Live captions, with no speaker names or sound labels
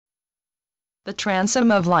The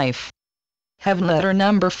Transom of Life. Heavenletter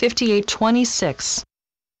number 5826.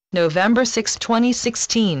 November 6,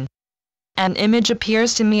 2016. An image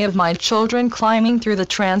appears to me of my children climbing through the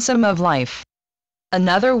transom of life.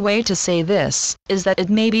 Another way to say this is that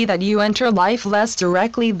it may be that you enter life less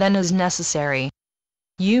directly than is necessary.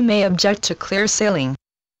 You may object to clear sailing.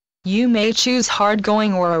 You may choose hard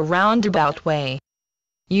going or a roundabout way.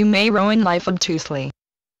 You may row in life obtusely.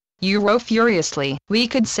 You row furiously, we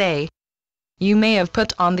could say. You may have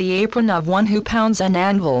put on the apron of one who pounds an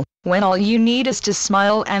anvil, when all you need is to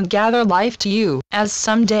smile and gather life to you, as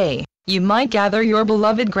someday, you might gather your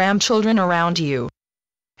beloved grandchildren around you.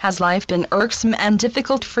 Has life been irksome and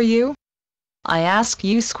difficult for you? I ask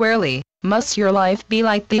you squarely, must your life be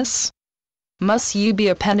like this? Must you be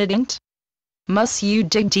a penitent? Must you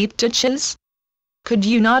dig deep ditches? Could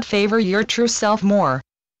you not favor your true self more?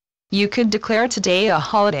 You could declare today a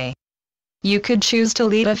holiday. You could choose to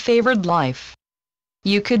lead a favored life.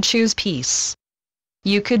 You could choose peace.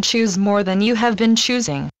 You could choose more than you have been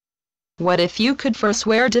choosing. What if you could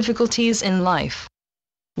forswear difficulties in life?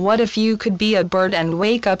 What if you could be a bird and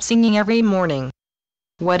wake up singing every morning?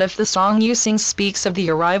 What if the song you sing speaks of the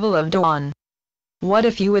arrival of dawn? What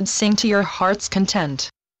if you would sing to your heart's content?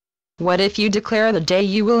 What if you declare the day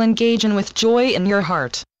you will engage in with joy in your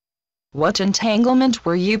heart? What entanglement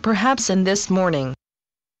were you perhaps in this morning?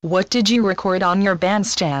 What did you record on your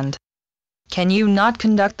bandstand? Can you not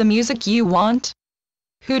conduct the music you want?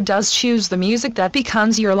 Who does choose the music that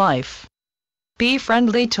becomes your life? Be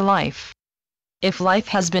friendly to life. If life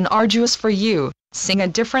has been arduous for you, sing a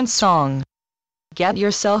different song. Get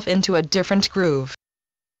yourself into a different groove.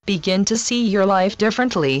 Begin to see your life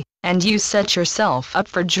differently, and you set yourself up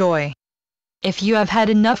for joy. If you have had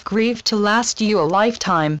enough grief to last you a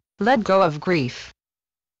lifetime, let go of grief.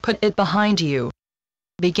 Put it behind you.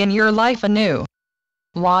 Begin your life anew.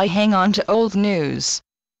 Why hang on to old news?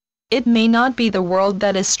 It may not be the world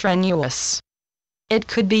that is strenuous. It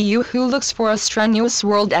could be you who looks for a strenuous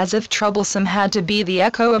world as if troublesome had to be the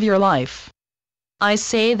echo of your life. I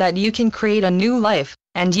say that you can create a new life,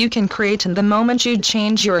 and you can create in the moment you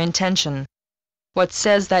change your intention. What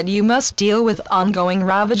says that you must deal with ongoing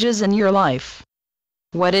ravages in your life?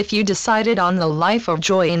 What if you decided on the life of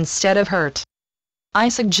joy instead of hurt? I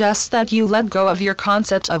suggest that you let go of your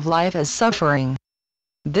concept of life as suffering.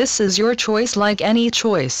 This is your choice like any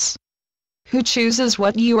choice. Who chooses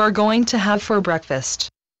what you are going to have for breakfast?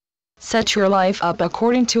 Set your life up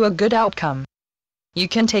according to a good outcome. You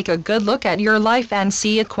can take a good look at your life and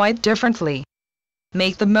see it quite differently.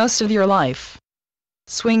 Make the most of your life.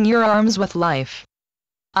 Swing your arms with life.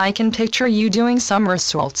 I can picture you doing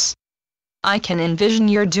somersaults. I can envision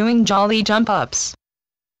you doing jolly jump-ups.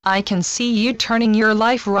 I can see you turning your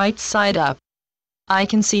life right side up. I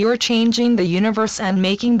can see you're changing the universe and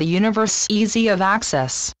making the universe easy of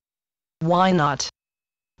access. Why not?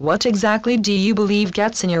 What exactly do you believe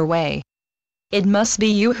gets in your way? It must be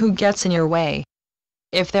you who gets in your way.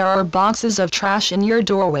 If there are boxes of trash in your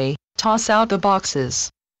doorway, toss out the boxes.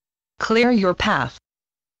 Clear your path.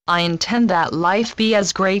 I intend that life be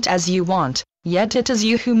as great as you want, yet it is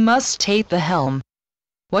you who must take the helm.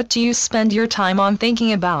 What do you spend your time on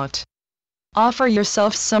thinking about? Offer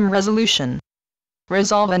yourself some resolution.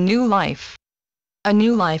 Resolve a new life. A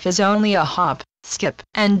new life is only a hop, skip,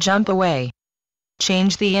 and jump away.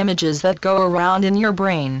 Change the images that go around in your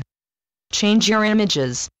brain. Change your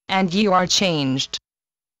images, and you are changed.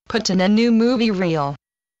 Put in a new movie reel.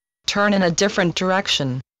 Turn in a different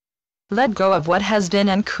direction. Let go of what has been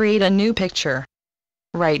and create a new picture.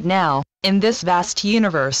 Right now, in this vast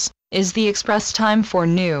universe, is the express time for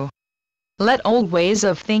new. Let old ways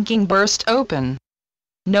of thinking burst open.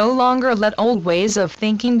 No longer let old ways of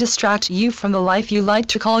thinking distract you from the life you like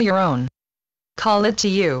to call your own. Call it to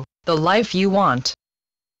you, the life you want.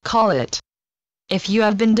 Call it. If you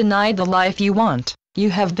have been denied the life you want, you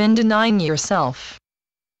have been denying yourself.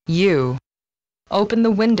 You. Open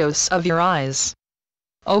the windows of your eyes.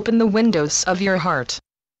 Open the windows of your heart.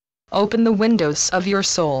 Open the windows of your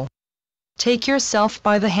soul. Take yourself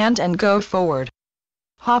by the hand and go forward.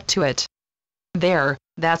 Hop to it. There,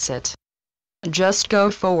 that's it. Just go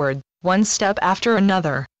forward, one step after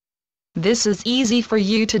another. This is easy for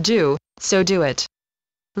you to do, so do it.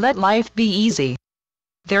 Let life be easy.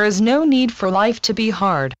 There is no need for life to be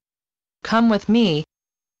hard. Come with me.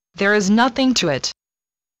 There is nothing to it.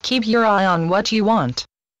 Keep your eye on what you want.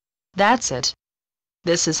 That's it.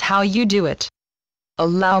 This is how you do it.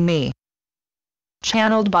 Allow me.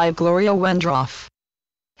 Channeled by Gloria Wendroff.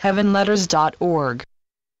 Heavenletters.org